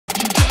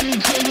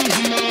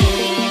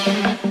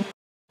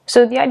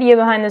So the idea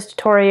behind this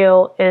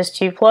tutorial is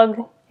to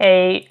plug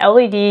a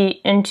LED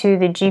into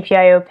the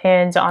GPIO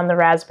pins on the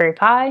Raspberry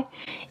Pi,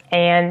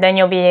 and then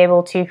you'll be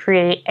able to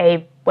create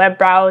a web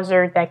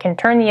browser that can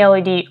turn the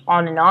LED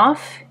on and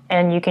off,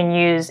 and you can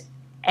use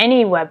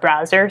any web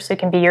browser. So it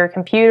can be your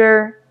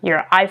computer,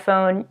 your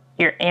iPhone,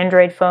 your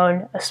Android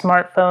phone, a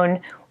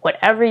smartphone,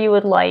 whatever you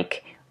would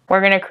like. We're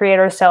going to create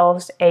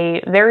ourselves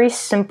a very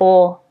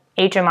simple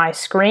HMI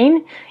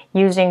screen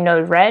using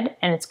Node-RED,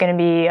 and it's going to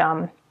be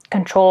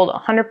controlled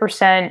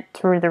 100%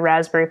 through the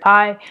Raspberry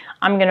Pi.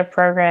 I'm going to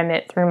program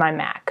it through my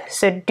Mac.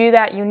 So to do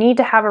that, you need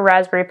to have a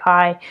Raspberry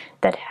Pi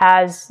that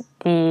has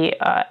the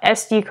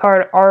SD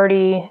card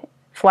already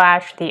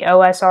flashed, the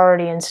OS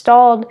already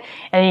installed,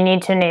 and you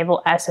need to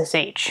enable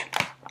SSH.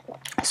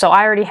 So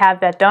I already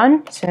have that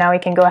done, so now we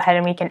can go ahead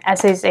and we can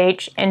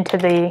SSH into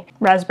the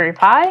Raspberry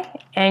Pi,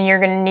 and you're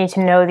going to need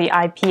to know the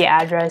IP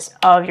address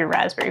of your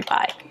Raspberry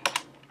Pi.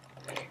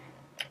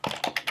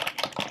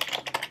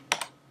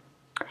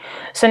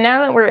 So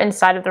now that we're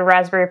inside of the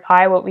Raspberry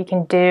Pi, what we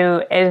can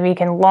do is we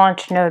can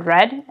launch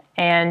Node-RED,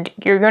 and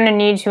you're going to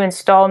need to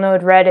install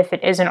Node-RED if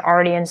it isn't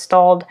already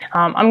installed.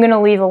 I'm going to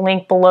leave a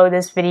link below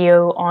this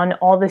video on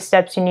all the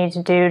steps you need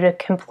to do to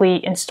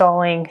complete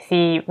installing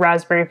the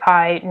Raspberry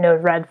Pi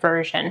Node-RED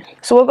version.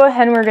 So we'll go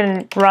ahead and we're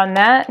going to run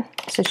that.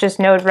 So it's just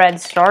Node-RED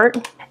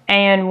start.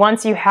 And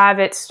once you have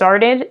it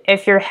started,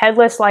 if you're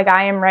headless like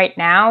I am right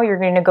now, you're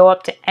going to go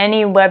up to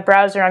any web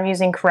browser. I'm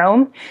using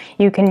Chrome.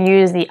 You can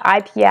use the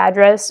IP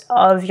address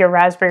of your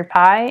Raspberry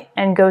Pi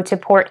and go to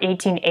port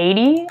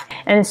 1880.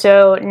 And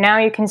so now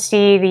you can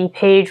see the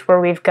page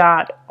where we've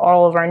got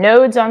all of our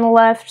nodes on the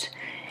left,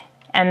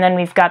 and then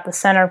we've got the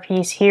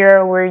centerpiece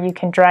here where you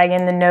can drag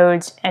in the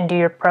nodes and do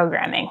your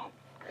programming.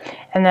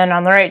 And then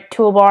on the right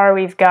toolbar,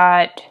 we've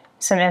got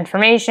some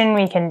information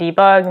we can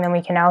debug, and then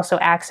we can also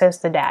access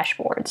the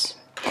dashboards.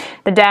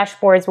 The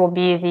dashboards will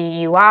be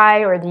the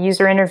UI or the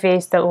user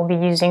interface that we'll be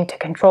using to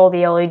control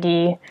the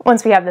LED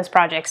once we have this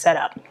project set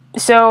up.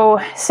 So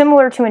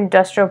similar to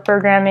industrial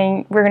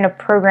programming, we're going to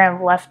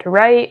program left to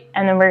right,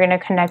 and then we're going to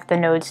connect the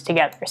nodes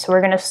together. So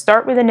we're going to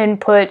start with an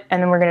input,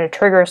 and then we're going to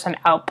trigger some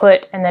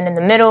output, and then in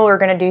the middle we're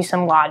going to do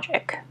some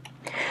logic.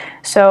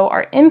 So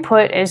our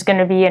input is going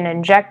to be an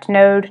inject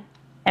node,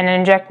 and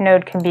an inject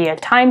node can be a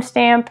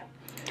timestamp,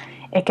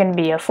 it can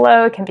be a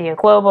flow, it can be a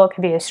global, it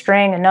can be a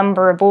string, a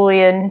number, a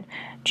boolean,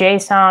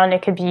 JSON,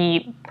 it could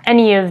be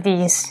any of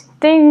these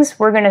things.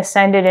 We're going to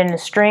send it in a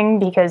string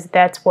because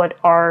that's what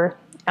our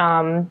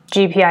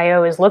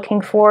GPIO is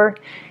looking for,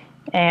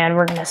 and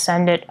we're going to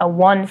send it a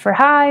 1 for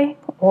high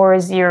or a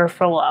 0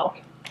 for low.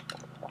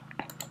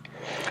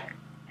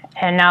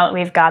 And now that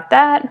we've got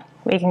that,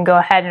 we can go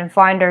ahead and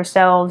find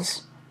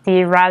ourselves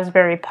the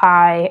Raspberry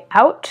Pi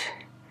out,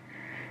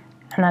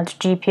 and that's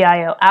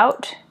GPIO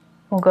out.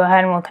 We'll go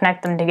ahead and we'll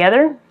connect them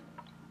together.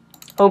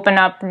 Open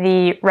up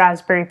the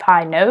Raspberry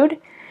Pi node.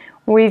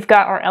 We've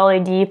got our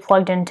LED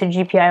plugged into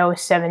GPIO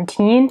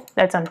 17,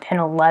 that's on pin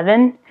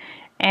 11,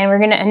 and we're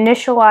going to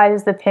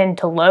initialize the pin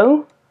to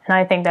low, and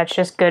I think that's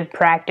just good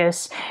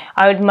practice.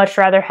 I would much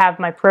rather have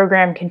my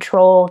program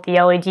control the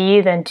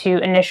LED than to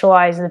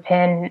initialize the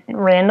pin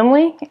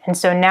randomly, and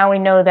so now we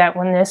know that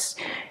when this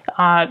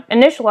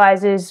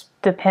initializes,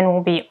 the pin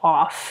will be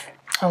off.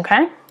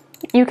 Okay?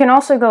 You can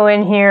also go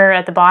in here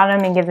at the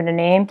bottom and give it a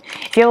name.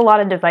 If you have a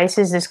lot of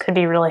devices, this could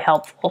be really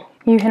helpful.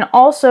 You can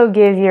also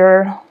give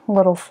your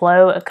little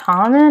flow a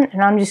comment,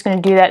 and I'm just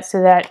going to do that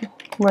so that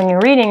when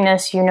you're reading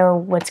this, you know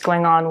what's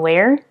going on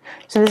where.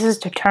 So this is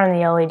to turn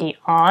the LED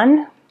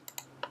on,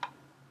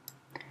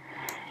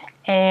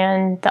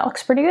 and that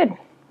looks pretty good.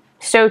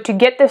 So to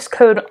get this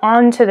code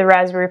onto the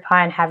Raspberry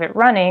Pi and have it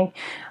running,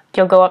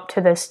 you'll go up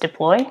to this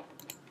deploy,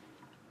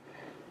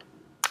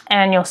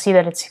 and you'll see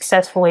that it's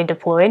successfully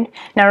deployed.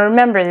 Now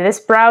remember, this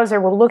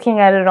browser, we're looking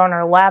at it on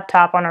our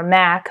laptop, on our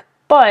Mac,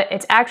 but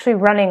it's actually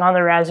running on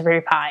the Raspberry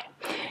Pi.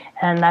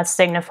 And that's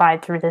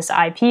signified through this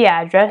IP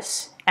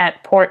address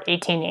at port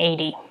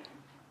 1880.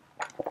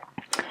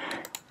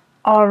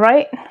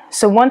 Alright,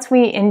 so once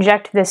we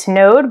inject this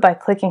node by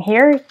clicking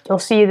here, you'll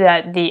see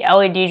that the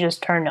LED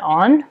just turned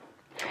on.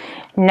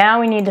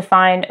 Now we need to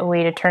find a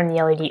way to turn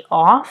the LED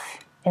off,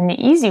 and the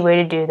easy way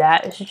to do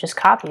that is to just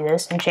copy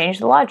this and change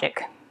the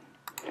logic.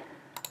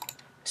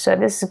 So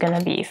this is going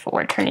to be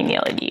for turning the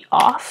LED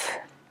off.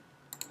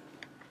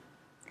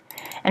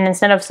 And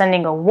instead of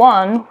sending a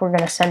 1, we're going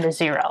to send a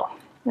 0.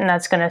 And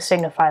that's going to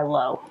signify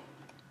low.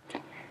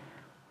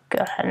 Go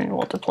ahead and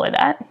we'll deploy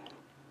that.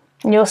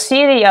 And you'll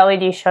see the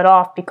LED shut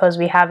off because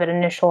we have it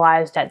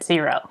initialized at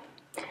 0.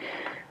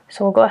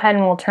 So we'll go ahead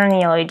and we'll turn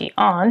the LED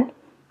on.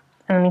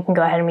 And then we can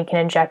go ahead and we can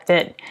inject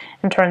it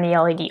and turn the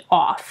LED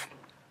off.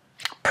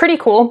 Pretty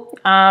cool.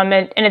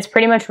 And it's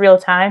pretty much real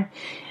time.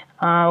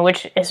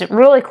 Which is a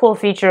really cool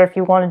feature if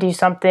you want to do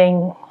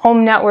something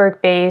home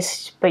network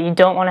based, but you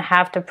don't want to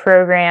have to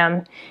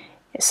program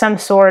some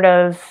sort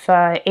of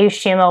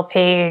HTML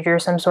page or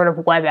some sort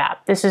of web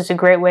app. This is a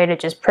great way to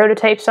just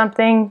prototype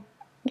something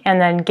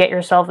and then get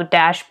yourself a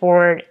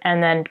dashboard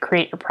and then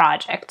create your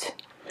project.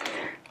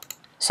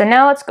 So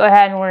now let's go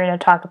ahead and we're going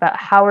to talk about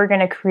how we're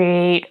going to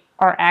create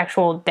our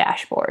actual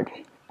dashboard.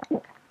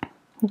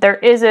 There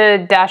is a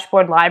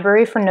dashboard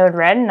library for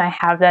Node-RED, and I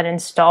have that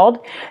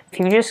installed. If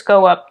you just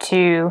go up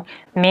to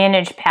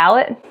Manage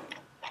Palette,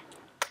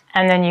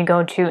 and then you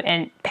go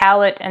to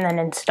Palette and then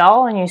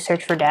Install, and you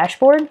search for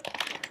Dashboard.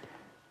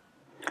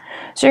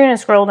 So you're going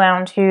to scroll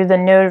down to the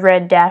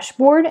Node-RED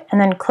dashboard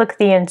and then click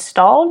the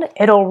installed.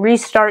 It'll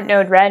restart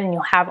Node-RED and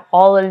you'll have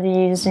all of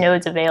these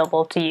nodes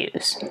available to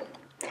use.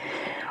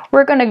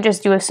 We're going to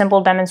just do a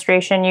simple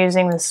demonstration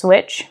using the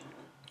switch.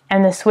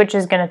 And the switch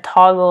is going to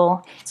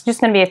toggle, it's just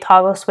going to be a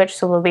toggle switch,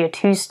 so it'll be a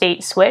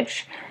 2-state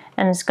switch.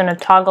 And it's going to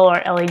toggle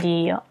our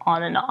LED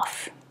on and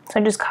off. So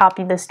I just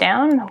copied this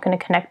down. I'm going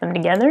to connect them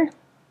together.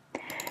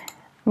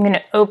 I'm going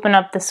to open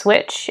up the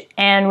switch,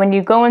 and when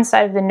you go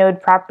inside of the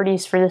node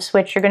properties for the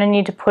switch, you're going to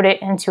need to put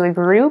it into a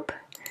group.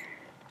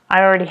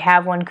 I already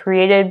have one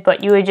created,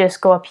 but you would just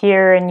go up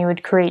here and you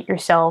would create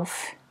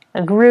yourself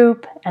a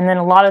group, and then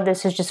a lot of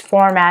this is just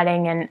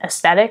formatting and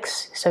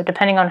aesthetics. So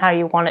depending on how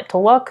you want it to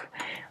look,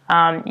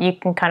 you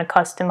can kind of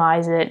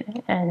customize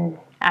it and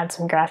add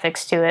some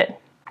graphics to it.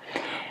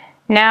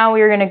 Now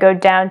we're going to go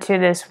down to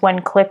this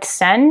when clicked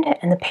send,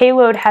 and the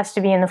payload has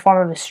to be in the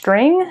form of a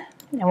string.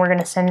 And we're going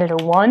to send it a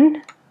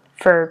 1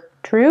 for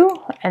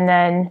true, and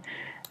then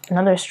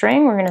another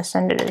string, we're going to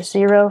send it a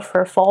 0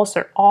 for false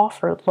or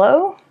off or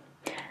low,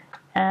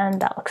 and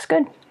that looks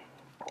good.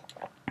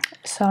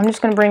 So I'm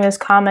just going to bring this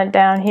comment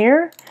down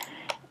here,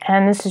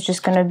 and this is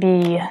just going to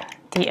be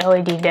the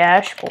LED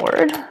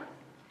dashboard.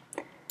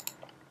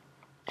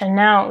 And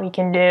now what we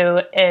can do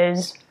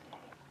is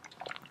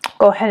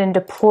go ahead and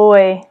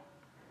deploy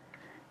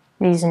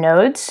these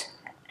nodes.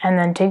 And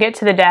then to get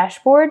to the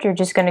dashboard, you're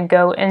just going to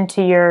go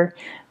into your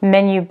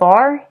menu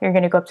bar. You're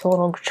going to go up to the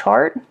little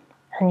chart,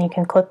 and you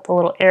can click the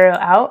little arrow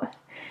out.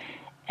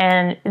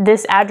 And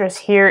this address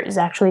here is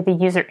actually the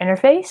user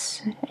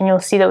interface. And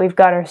you'll see that we've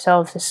got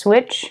ourselves a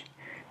switch.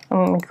 And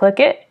when we click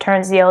it, it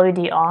turns the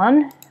LED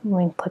on.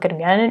 When we click it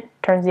again, it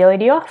turns the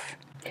LED off.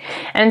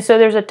 And so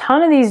there's a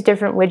ton of these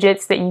different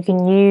widgets that you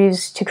can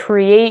use to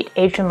create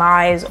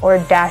HMIs or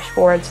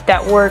dashboards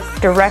that work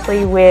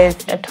directly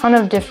with a ton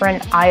of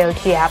different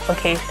IoT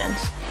applications.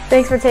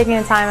 Thanks for taking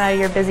the time out of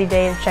your busy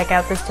day to check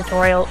out this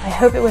tutorial. I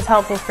hope it was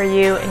helpful for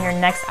you in your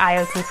next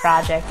IoT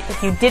project.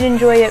 If you did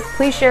enjoy it,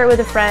 please share it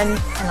with a friend,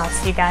 and I'll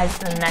see you guys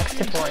in the next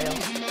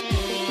tutorial.